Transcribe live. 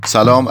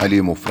سلام،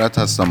 علی مفرد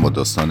هستم با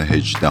داستان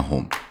 18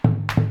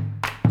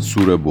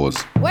 سور بز.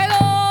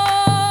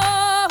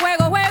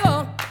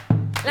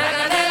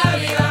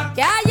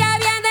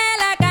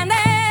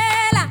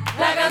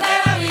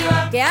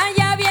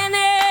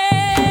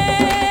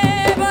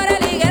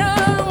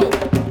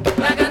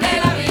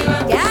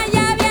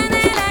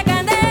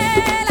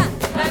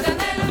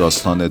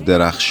 داستان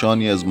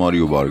درخشانی از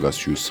ماریو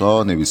وارگاس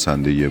یوسا،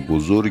 نویسنده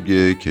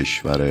بزرگ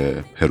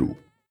کشور پرو.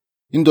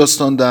 این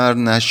داستان در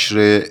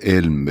نشر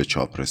علم به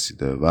چاپ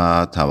رسیده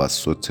و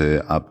توسط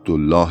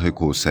عبدالله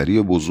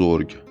کوثری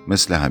بزرگ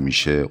مثل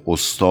همیشه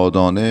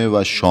استادانه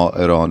و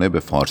شاعرانه به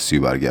فارسی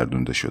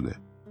برگردونده شده.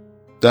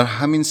 در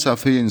همین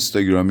صفحه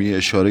اینستاگرامی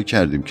اشاره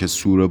کردیم که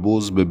سور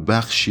بز به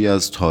بخشی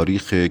از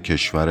تاریخ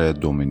کشور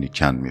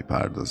دومینیکن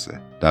میپردازه،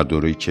 در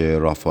دوره‌ای که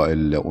رافائل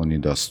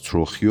لئونیداس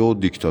تروخیو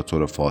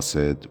دیکتاتور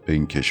فاسد به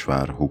این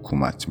کشور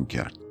حکومت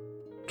میکرد.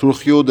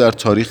 تروخیو در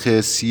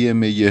تاریخ 30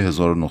 می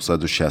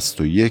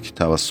 1961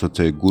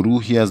 توسط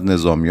گروهی از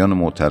نظامیان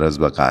معترض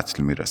به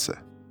قتل میرسه.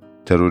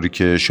 تروری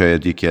که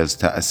شاید یکی از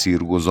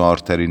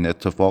تأثیرگذارترین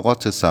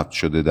اتفاقات ثبت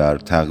شده در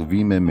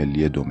تقویم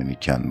ملی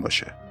دومینیکن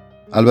باشه.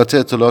 البته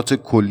اطلاعات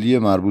کلی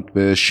مربوط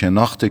به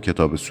شناخت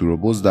کتاب سور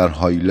بز در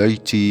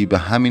هایلایتی به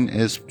همین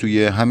اسم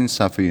توی همین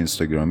صفحه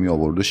اینستاگرامی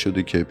آورده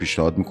شده که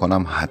پیشنهاد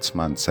میکنم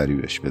حتما سری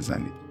بهش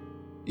بزنید.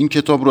 این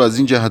کتاب رو از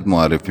این جهت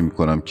معرفی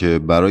میکنم که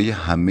برای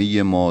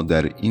همه ما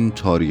در این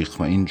تاریخ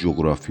و این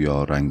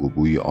جغرافیا رنگ و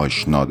بوی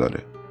آشنا داره.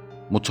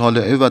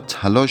 مطالعه و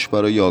تلاش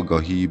برای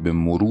آگاهی به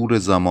مرور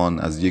زمان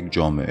از یک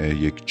جامعه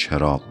یک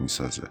چراغ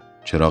میسازه.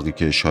 چراغی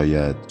که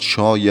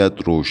شاید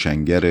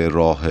روشنگر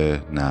راه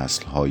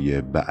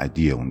نسل‌های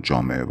بعدی اون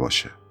جامعه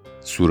باشه.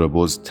 سور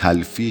بز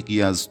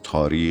تلفیقی از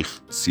تاریخ،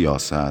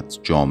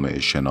 سیاست، جامعه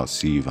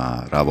شناسی و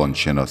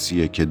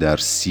روانشناسیه که در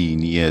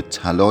سینی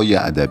طلای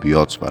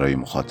ادبیات برای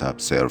مخاطب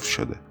سرو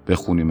شده.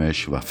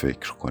 بخونیمش و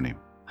فکر کنیم.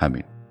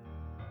 همین.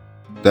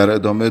 در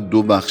ادامه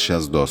 2 بخش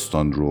از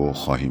داستان رو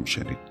خواهیم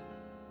شنید.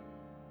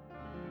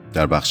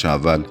 در بخش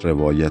اول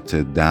روایت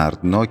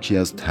دردناکی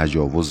از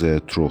تجاوز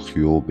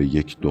تروخیو به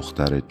یک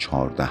دختر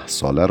 14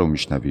 ساله رو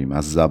میشنویم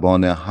از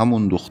زبان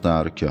همون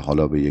دختر که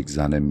حالا به یک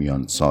زن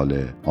میان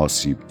ساله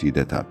آسیب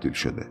دیده تبدیل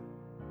شده،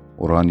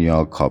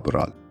 اورانیا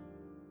کابرال.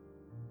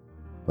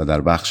 و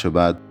در بخش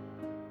بعد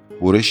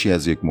برشی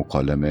از یک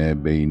مکالمه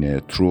بین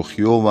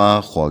تروخیو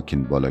و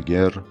خواکین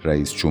بالاگر،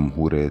 رئیس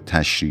جمهور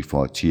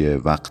تشریفاتی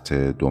وقت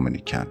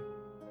دومینیکن.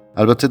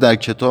 البته در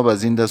کتاب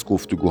از این دست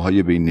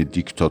گفتگوهای بین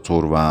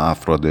دیکتاتور و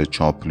افراد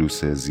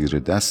چاپلوس زیر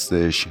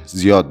دستش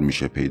زیاد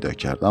میشه پیدا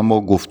کرد،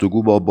 اما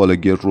گفتگو با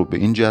بالاگر رو به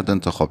این جهت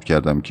انتخاب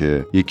کردم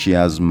که یکی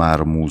از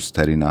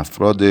مرموزترین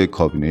افراد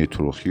کابینه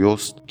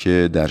تروخیوست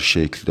که در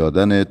شکل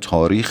دادن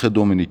تاریخ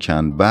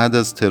دومینیکن بعد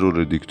از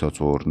ترور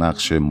دیکتاتور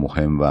نقش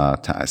مهم و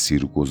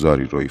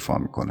تأثیرگذاری رو ایفا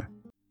میکنه.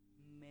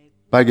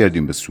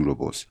 برگردیم به سور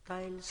بز،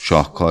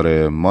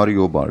 شاهکار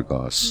ماریو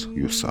وارگاس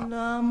یوسا.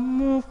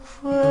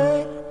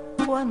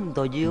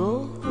 Cuando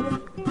llora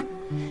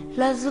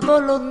las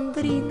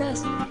golondrinas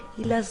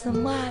y las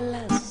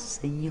malas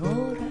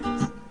señoras,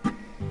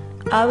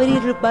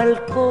 abrir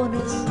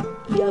balcones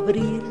y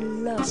abrir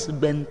las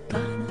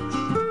ventanas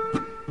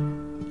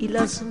y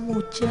las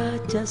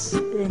muchachas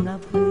en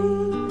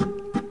abril.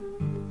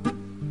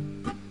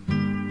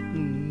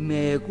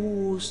 Me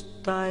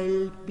gusta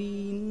el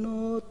vino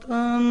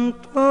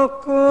tanto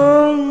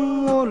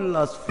como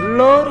las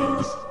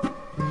flores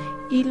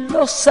y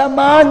los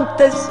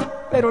amantes,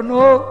 pero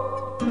no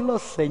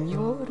los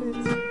señores.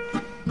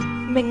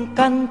 Me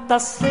encanta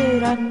ser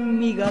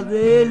amiga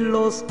de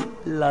los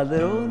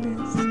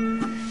ladrones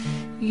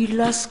y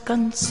las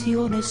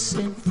canciones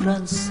en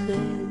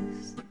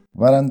francés.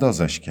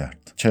 وراندازش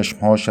کرد.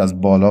 چشمهاش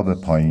از بالا به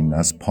پایین،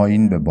 از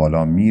پایین به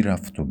بالا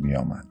میرفت و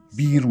میآمد.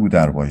 بیرو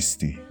در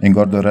بایستی.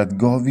 انگار دارد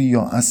گاوی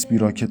یا اسبی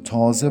را که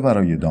تازه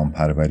برای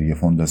دامپروری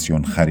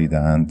فونداسیون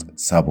خریدند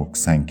سبک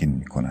سنگین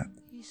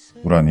میکند.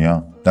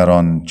 اورانیا در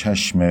آن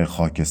چشم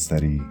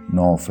خاکستری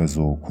نافذ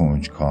و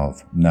کنجکاو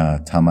نه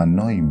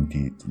تمنایی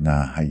میدید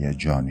نه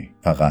هیجانی،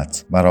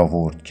 فقط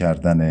برآورد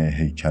کردن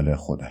هیکل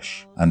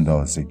خودش،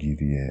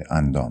 اندازه‌گیری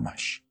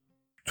اندامش.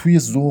 توی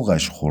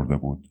ذوقش خورده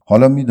بود.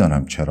 حالا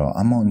میدانم چرا،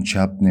 اما آن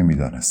شب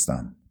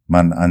نمیدانستم.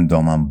 من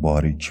اندامم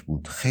باریک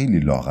بود، خیلی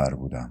لاغر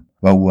بودم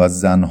و او از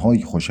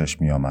زنهایی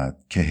خوشش میآمد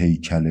که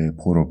هیکل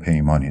پر و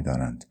پیمانی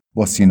دارند،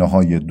 با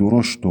سینه‌های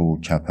درشت و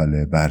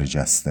کپل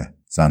برجسته،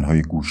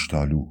 زنهای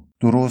گوشتالو،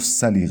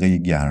 درست سلیقه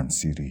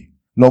گرمسیری.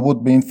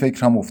 لابد به این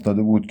فکر هم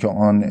افتاده بود که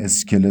آن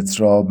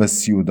اسکلت را به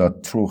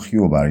سیوداد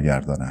تروخیو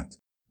برگرداند.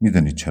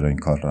 میدونید چرا این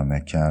کار را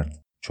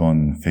نکرد؟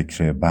 چون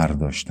فکر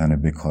برداشتن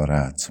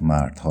بکارت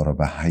مردها را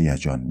به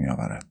هیجان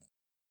میآورد.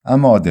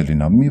 اما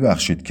آدلینا،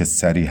 میبخشید که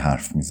سری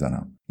حرف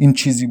میزنم. این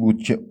چیزی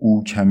بود که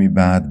او کمی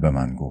بعد به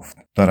من گفت.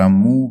 دارم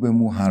مو به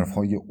مو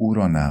حرفهای او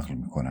را نقل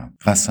میکنم.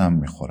 قسم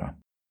میخورم.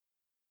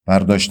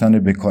 برداشتن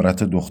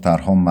بکارت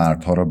دخترها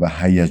مردها را به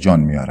هیجان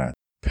میارد.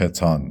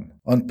 پتان،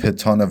 آن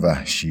پتان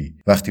وحشی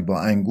وقتی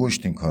با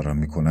انگشت این کار را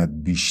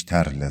میکند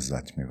بیشتر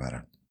لذت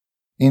میبرد.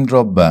 این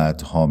را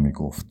بعدها می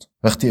گفت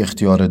وقتی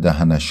اختیار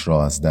دهنش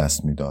را از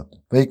دست می داد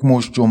و یک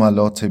مشت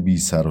جملات بی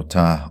سر و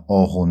ته،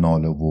 آه و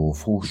ناله و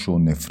فحش و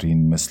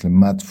نفرین مثل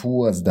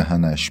مدفوع از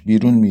دهنش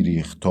بیرون می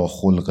ریخت تا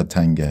خلق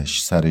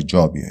تنگش سر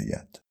جا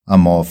بیاید.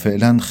 اما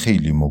فعلا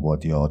خیلی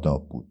مبادی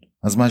آداب بود.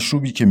 از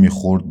مشروبی که می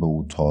خورد به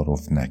او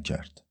تعارف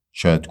نکرد.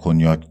 شاید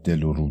کنیاک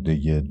دل و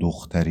روده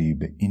دختری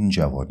به این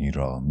جوانی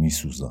را می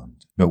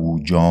سوزاند. به او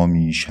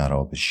جامی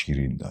شراب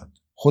شیرین داد.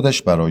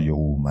 خودش برای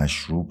او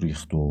مشروب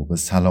ریخت و به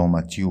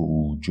سلامتی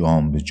او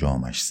جام به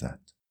جامش زد.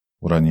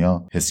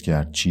 اورانیا حس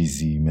کرد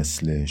چیزی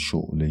مثل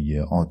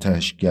شعله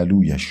آتش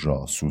گلویش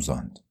را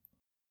سوزاند.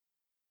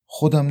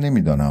 خودم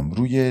نمیدانم،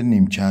 روی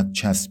نیمکت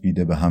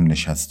چسبیده به هم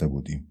نشسته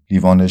بودیم.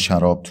 لیوان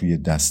شراب توی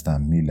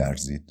دستم می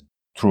لرزید.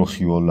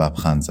 تروخیو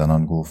لبخند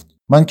زنان گفت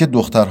من که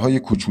دخترهای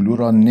کوچولو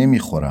را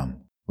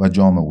نمیخورم و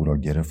جام او را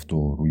گرفت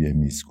و روی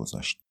میز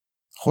گذاشت.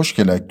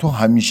 خوشگلک، تو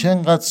همیشه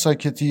انقدر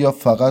ساکتی یا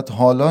فقط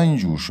حالا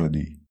اینجور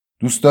شدی؟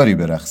 دوست داری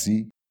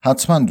برقصی؟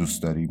 حتما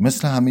دوست داری،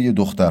 مثل همه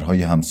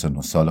دخترهای همسن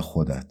و سال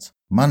خودت.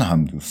 من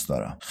هم دوست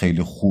دارم،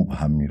 خیلی خوب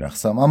هم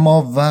میرقصم،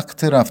 اما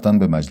وقت رفتن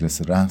به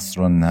مجلس رقص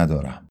را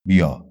ندارم.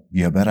 بیا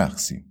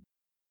برقصیم.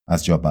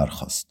 از جا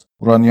برخاست.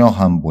 اورانیا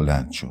هم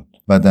بلند شد.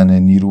 بدن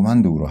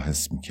نیرومند او را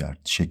حس می‌کرد.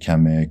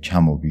 شکم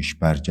کم و بیش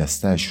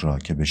برجسته‌اش را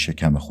که به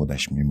شکم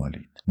خودش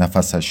می‌مالید.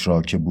 نفسش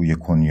را که بوی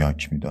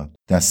کنیاک می‌داد.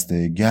 دست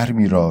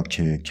گرمی را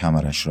که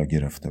کمرش را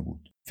گرفته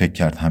بود. فکر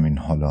کرد همین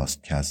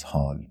حالاست که از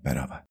حال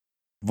برود.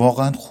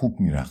 واقعا خوب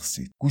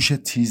می‌رقصید. گوش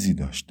تیزی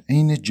داشت.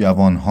 عین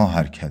جوان‌ها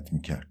حرکت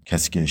می‌کرد.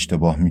 کسی که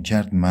اشتباه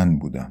می‌کرد من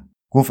بودم.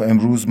 گفت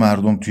امروز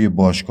مردم توی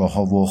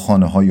باشگاه‌ها و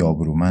خانه‌های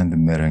آبرومند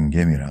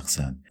مرنگه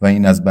می‌رقصند و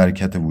این از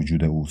برکت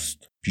وجود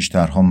اوست.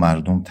 پیشترها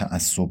مردم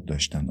تعصب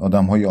داشتند.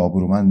 آدم‌های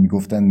آبرومند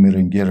می‌گفتند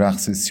مرنگه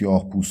رقص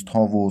سیاه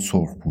پوست‌ها و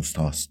سرخ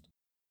پوست‌هاست.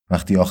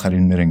 وقتی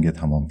آخرین مرنگه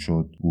تمام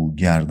شد، او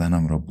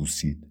گردنم را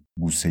بوسید.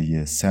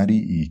 بوسه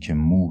سریعی که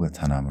مو به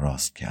تنم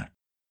راست کرد.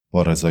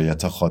 با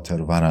رضایت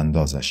خاطر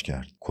وراندازش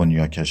کرد.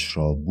 کنیاکش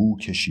را بو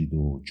کشید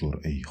و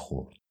جرعه‌ای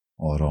خورد.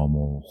 آرام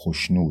و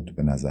خوشنود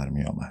به نظر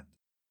می‌آمد.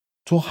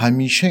 تو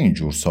همیشه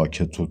اینجور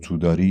ساکت و تو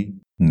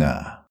داری؟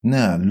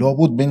 نه،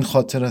 لابد به این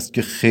خاطر است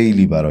که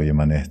خیلی برای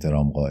من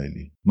احترام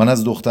قائلی. من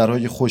از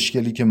دخترهای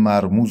خوشگلی که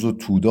مرموز و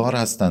تودار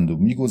هستند و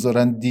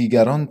میگذارند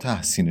دیگران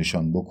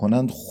تحسینشان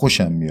بکنند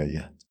خوشم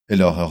میآید.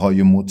 الهه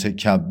های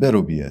متکبر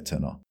و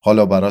بی‌اعتنا.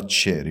 حالا برات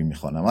شعری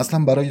میخوانم،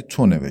 اصلا برای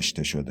تو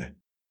نوشته شده.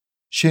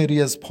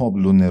 شعری از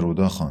پابلو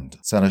نرودا خواند.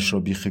 سرش را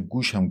بیخ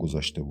گوشم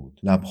گذاشته بود.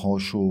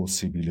 لبهاش و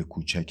سیبیل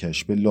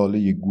کوچکش به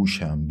لاله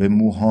گوشم، به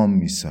موهام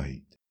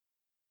میسایید.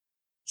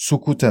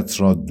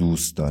 سکوتت را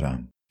دوست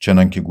دارم،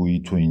 چنان که گویی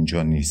تو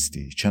اینجا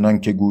نیستی، چنان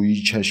که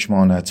گویی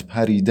چشمانت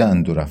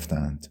پریدند و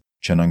رفتند،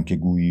 چنان که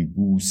گویی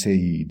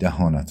بوسه‌ای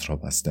دهانت را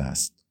بسته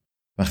است.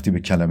 وقتی به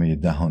کلمه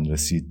دهان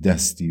رسید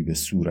دستی به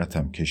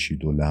صورتم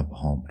کشید و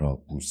لبهام را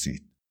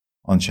بوسید.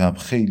 آن شب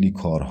خیلی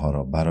کارها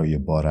را برای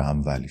بار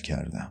اول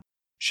کردم.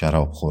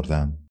 شراب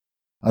خوردم،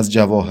 از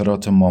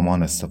جواهرات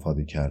مامان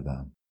استفاده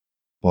کردم،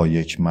 با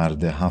یک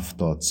مرد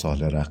 70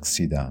 ساله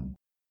رقصیدم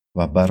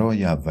و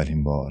برای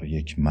اولین بار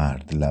یک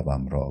مرد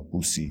لبم را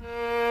بوسید.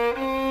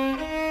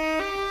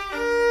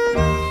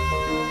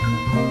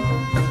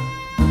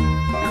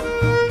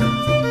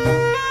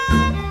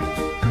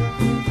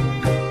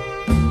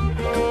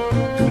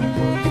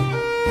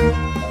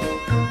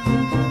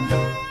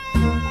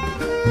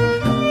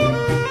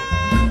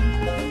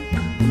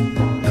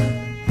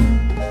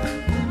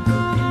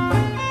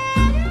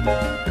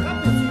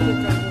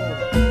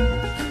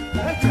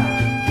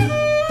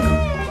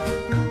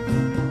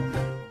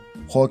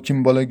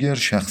 خواکین بالاگر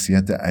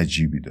شخصیت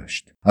عجیبی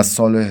داشت. از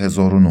سال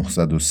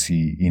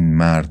 1930 این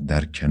مرد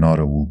در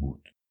کنار او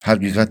بود.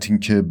 حقیقت این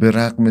که به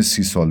رغم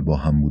 30 سال با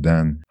هم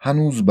بودن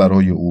هنوز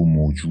برای او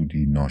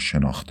موجودی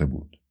ناشناخته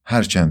بود.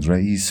 هرچند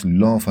رئیس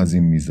لاف از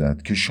این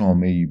میزد که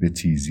شامه‌ای به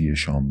تیزی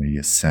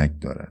شامه سگ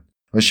دارد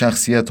و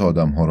شخصیت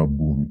آدمها را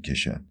بو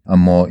می‌کشد،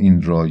 اما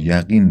این را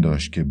یقین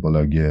داشت که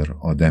بالاگر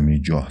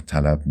آدمی جاه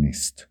طلب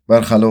نیست،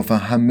 برخلاف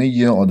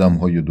همه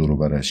آدمهای دور و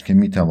برش که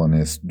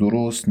میتوانست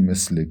درست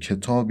مثل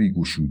کتابی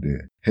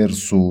گشوده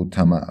حرص و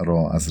طمع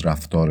را از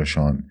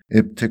رفتارشان،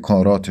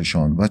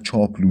 ابتکاراتشان و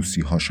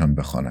چاپلوسی هاشان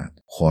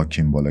بخواند.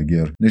 خواکین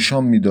بالاگر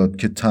نشان میداد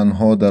که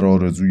تنها در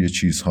آرزوی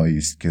چیزهایی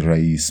است که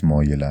رئیس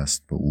مایل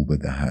است به او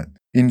بدهد.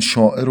 این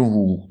شاعر و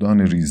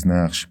حقوقدان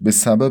ریزنقش به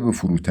سبب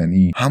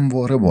فروتنی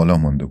همواره بالا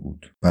مانده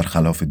بود،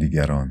 برخلاف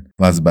دیگران،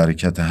 و از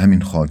برکت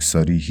همین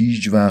خاکساری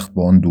هیچ وقت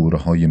با آن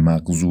دوره‌های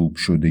مغضوب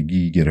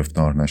شدگی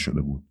گرفتار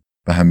نشده بود.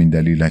 به همین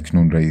دلیل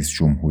اکنون رئیس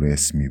جمهور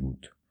اسمی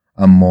بود.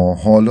 اما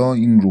حالا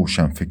این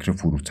روشنفکر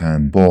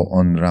فروتن با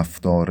آن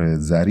رفتار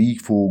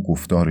ظریف و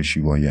گفتار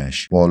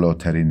شیوایش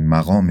بالاترین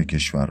مقام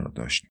کشور را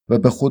داشت و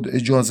به خود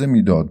اجازه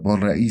میداد با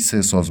رئیس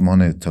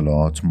سازمان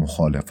اطلاعات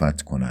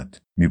مخالفت کند.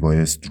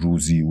 میبایست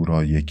روزی او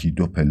را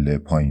 1-2 پله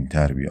پایین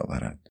تر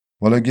بیاورد.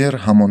 بالاگر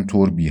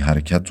همانطور بی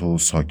حرکت و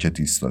ساکت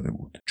ایستاده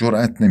بود.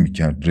 جرأت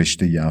نمی‌کرد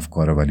رشته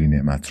افکار ولی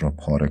نعمت را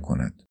پاره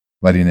کند.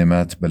 ولی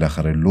نعمت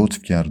بالاخره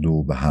لطف کرد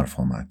و به حرف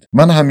آمد.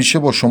 من همیشه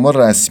با شما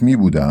رسمی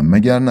بودم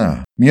مگر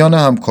نه؟ میان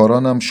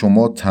همکارانم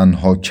شما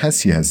تنها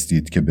کسی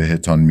هستید که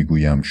بهتان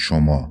میگویم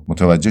شما.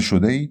 متوجه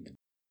شده اید؟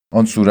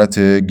 آن صورت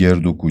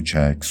گرد و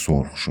کوچک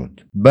سرخ شد.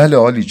 بله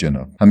عالی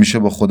جناب. همیشه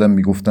با خودم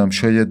میگفتم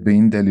شاید به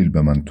این دلیل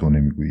به من تو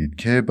نمیگویید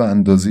که به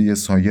اندازه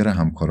سایر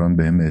همکاران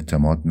بهم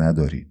اعتماد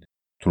ندارید.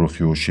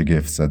 تروخیو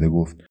شگفت زده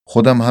گفت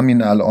خودم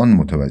همین الان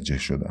متوجه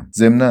شدم.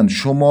 ضمناً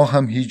شما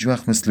هم هیچ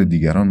وقت مثل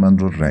دیگران من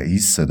رو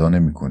رئیس صدا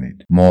نمی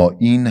کنید. ما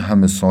این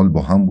همه سال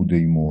با هم بوده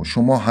ایم و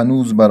شما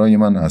هنوز برای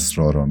من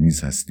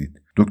اسرارآمیز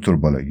هستید. دکتر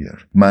بالاگر،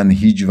 من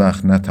هیچ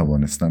وقت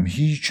نتوانستم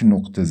هیچ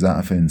نقطه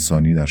ضعف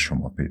انسانی در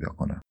شما پیدا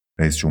کنم.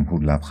 رئیس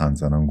جمهور لبخند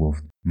زنان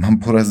گفت من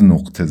پر از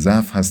نقطه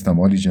ضعف هستم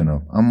عالی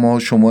جناب، اما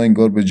شما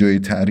انگار به جای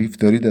تعریف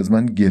دارید از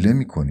من گله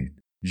می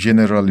کنید.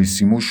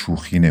 ژنرالیسیمو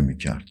شوخی نمی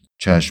کرد.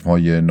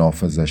 چشمهای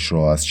نافذش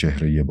را از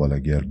چهره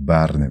بالاگر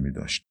بر نمی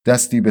داشت.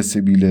 دستی به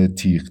سبیل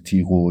تیغ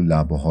تیغ و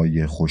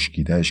لبهای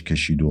خشکیده‌اش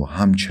کشید و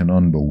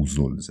همچنان به او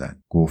زل زد.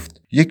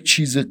 گفت یک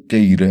چیز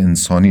غیر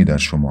انسانی در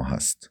شما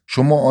هست.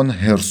 شما آن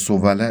حرص و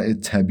ولع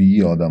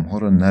طبیعی آدمها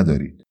را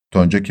ندارید.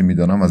 تا آنجا که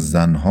میدانم از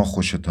زنها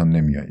خوشتان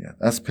نمی آید.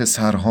 از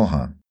پسرها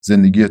هم.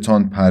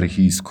 زندگیتان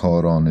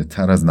پرهیزکارانه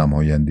تر از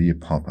نماینده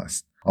پاپ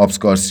است. آبس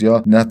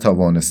گارسیا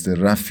نتوانسته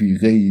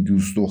رفیقه‌ای،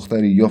 دوست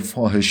دختری یا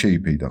فاحشه‌ای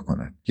پیدا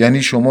کند.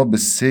 یعنی شما به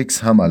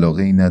سکس هم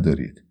علاقه‌ای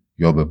ندارید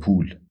یا به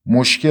پول.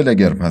 مشکل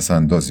اگر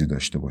پسندازی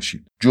داشته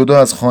باشید.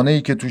 جدا از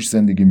خانه‌ای که توش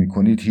زندگی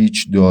می‌کنید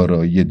هیچ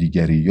دارایی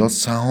دیگری یا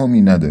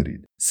سهامی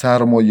ندارید.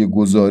 سرمایه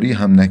گذاری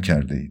هم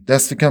نکرده اید.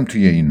 دست کم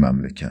توی این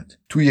مملکت.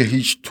 توی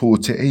هیچ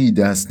توطئه‌ای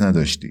دست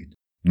نداشتید.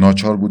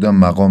 ناچار بودم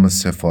مقام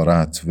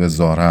سفارت،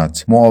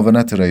 وزارت،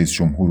 معاونت رئیس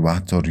جمهور و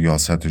حتی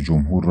ریاست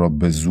جمهور را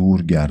به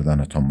زور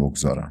گردنتان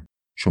بگذارم.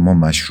 شما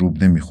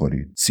مشروب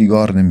نمیخورید،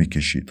 سیگار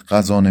نمیکشید،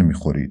 غذا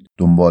نمیخورید،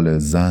 دنبال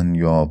زن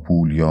یا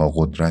پول یا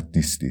قدرت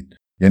نیستید.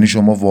 یعنی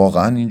شما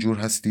واقعا اینجور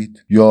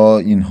هستید؟ یا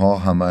اینها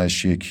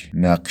همش یک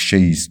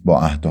نقشه است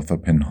با اهداف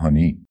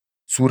پنهانی؟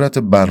 صورت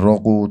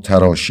براق و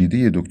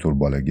تراشیده دکتر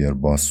بالاگر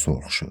باز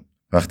سرخ شد.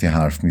 وقتی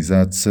حرف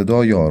میزد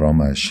صدای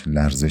آرامش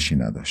لرزشی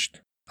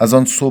نداشت. از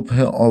آن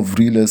صبح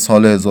آوریل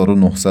سال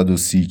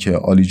 1930 که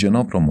عالی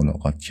جناب را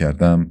ملاقات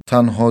کردم،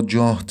 تنها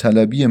جاه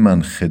طلبی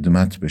من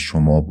خدمت به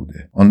شما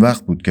بوده. آن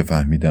وقت بود که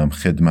فهمیدم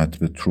خدمت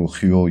به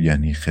تروخیو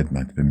یعنی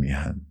خدمت به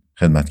میهن.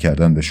 خدمت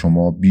کردن به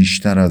شما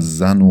بیشتر از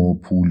زن و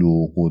پول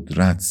و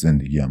قدرت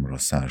زندگیم را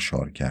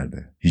سرشار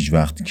کرده. هیچ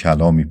وقت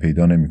کلامی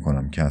پیدا نمی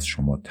کنم که از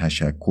شما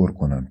تشکر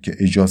کنم که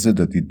اجازه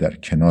دادید در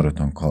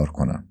کنارتان کار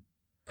کنم.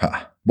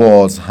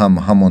 باز هم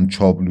همان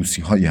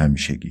چابلوسی های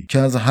همیشگی که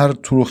از هر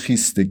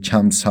تروخیست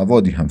کم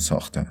سوادی هم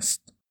ساخته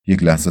است.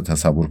 یک لحظه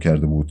تصور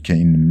کرده بود که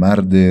این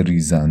مرد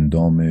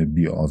ریزاندام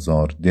بی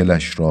آزار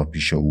دلش را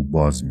پیش او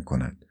باز می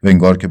کند و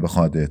انگار که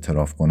بخواد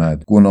اعتراف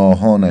کند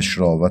گناهانش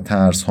را و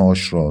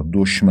ترسهاش را،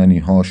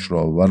 دشمنیهاش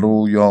را و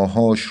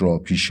رویاهاش را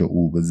پیش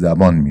او به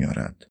زبان می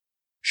آرد.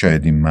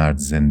 شاید این مرد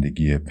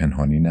زندگی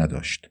پنهانی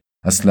نداشت.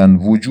 اصلاً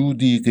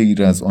وجودی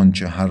غیر از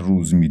آنچه هر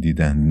روز می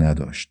دیدند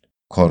نداشت.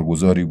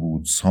 کارگزاری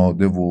بود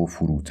ساده و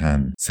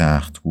فروتن،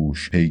 سخت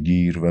گوش،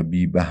 پیگیر و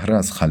بی بهره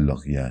از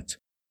خلاقیت.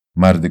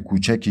 مرد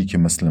کوچکی که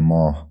مثل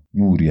ماه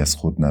نوری از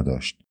خود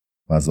نداشت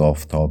و از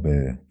آفتاب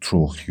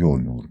تروخیو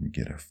نور می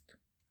گرفت.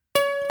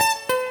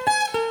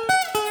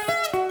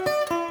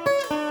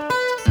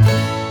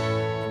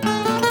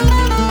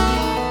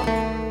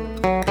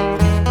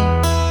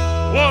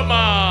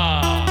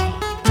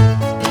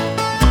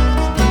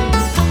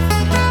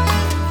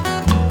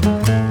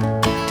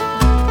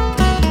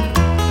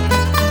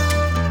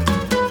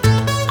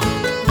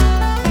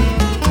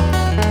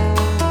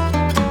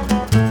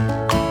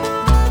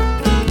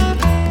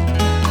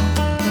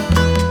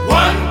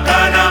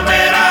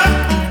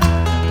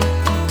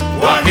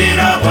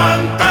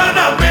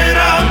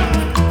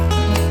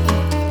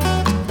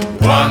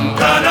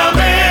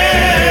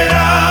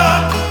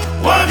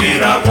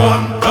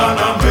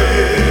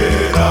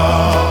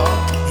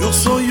 Yo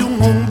soy un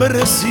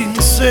hombre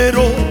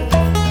sincero,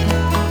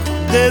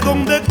 de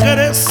donde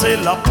crece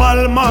la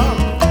palma.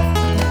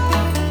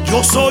 Yo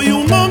soy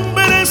un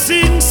hombre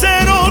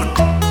sincero,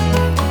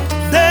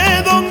 de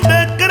donde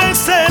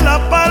crece la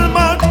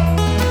palma.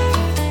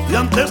 Y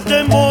antes de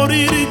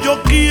morir yo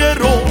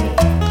quiero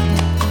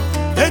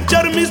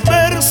echar mis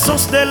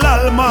versos del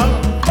alma.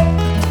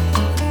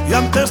 Y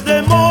antes de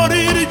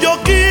morir yo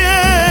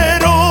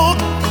quiero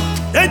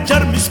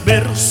echar mis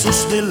versos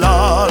del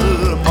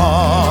alma.